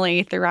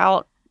personally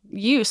throughout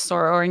use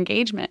or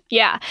engagement.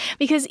 Yeah,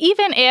 because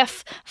even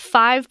if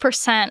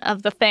 5%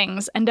 of the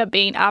things end up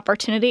being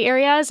opportunity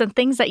areas and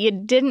things that you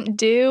didn't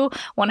do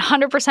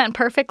 100%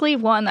 perfectly,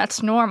 one,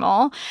 that's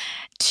normal.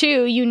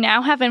 Two, you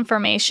now have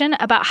information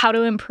about how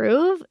to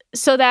improve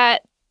so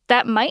that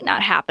might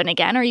not happen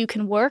again, or you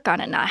can work on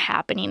it not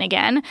happening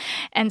again.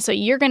 And so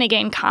you're going to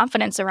gain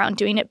confidence around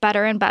doing it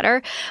better and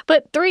better.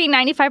 But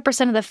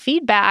 95% of the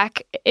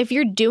feedback, if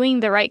you're doing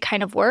the right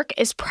kind of work,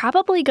 is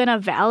probably going to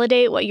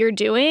validate what you're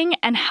doing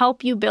and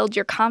help you build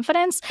your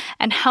confidence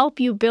and help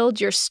you build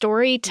your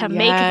story to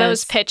make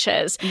those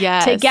pitches,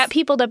 to get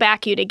people to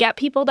back you, to get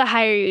people to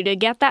hire you, to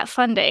get that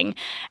funding.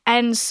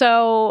 And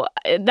so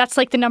that's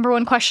like the number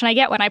one question I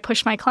get when I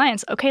push my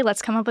clients. Okay,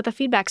 let's come up with a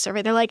feedback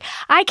survey. They're like,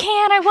 I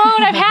can't, I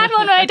won't, I've had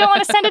one, but I don't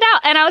want to send it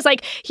out. And I was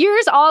like,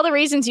 here's all the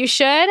reasons you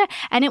should.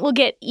 And it will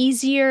get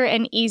easier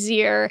and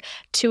easier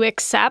to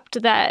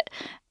accept that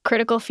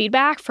critical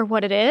feedback for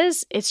what it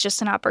is. It's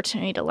just an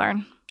opportunity to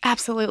learn.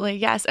 Absolutely.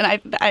 Yes. And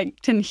I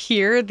can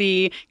hear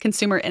the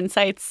consumer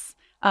insights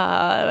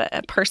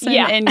person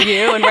in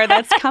you and where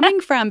that's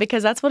coming from,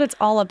 because that's what it's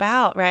all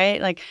about,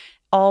 right? Like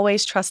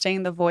always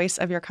trusting the voice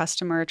of your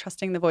customer,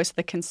 trusting the voice of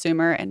the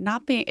consumer, and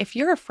not being, if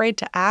you're afraid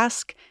to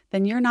ask,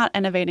 then you're not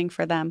innovating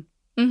for them.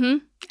 Mm-hmm.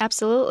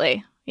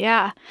 Absolutely.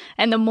 Yeah.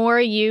 And the more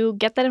you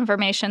get that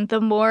information,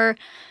 the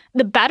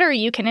better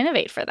you can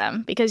innovate for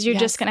them, because you're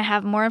just going to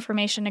have more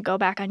information to go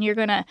back on. You're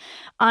going to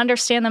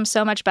understand them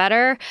so much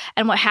better.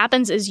 And what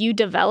happens is you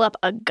develop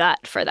a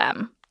gut for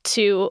them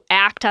to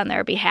act on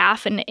their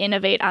behalf and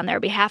innovate on their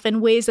behalf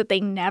in ways that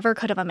they never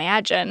could have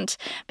imagined,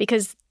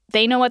 because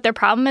they know what their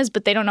problem is,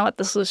 but they don't know what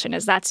the solution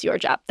is. That's your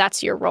job.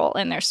 That's your role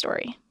in their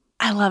story.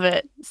 I love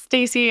it.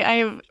 Stacey,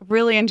 I've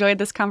really enjoyed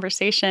this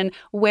conversation.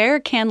 Where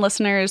can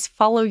listeners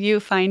follow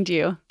you, find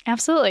you?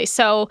 Absolutely.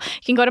 So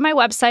you can go to my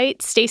website,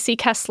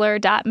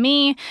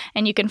 staceykessler.me,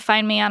 and you can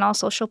find me on all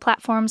social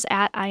platforms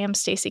at I am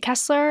Stacey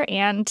Kessler.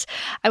 And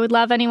I would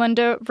love anyone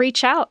to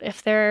reach out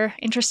if they're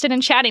interested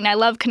in chatting. I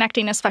love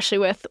connecting, especially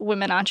with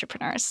women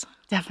entrepreneurs.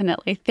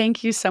 Definitely.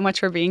 Thank you so much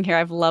for being here.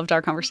 I've loved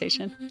our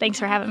conversation. Thanks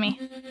for having me.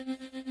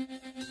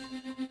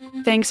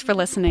 Thanks for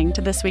listening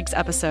to this week's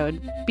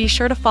episode. Be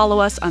sure to follow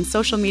us on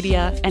social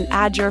media and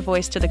add your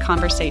voice to the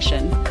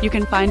conversation. You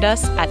can find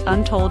us at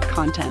Untold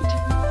Content.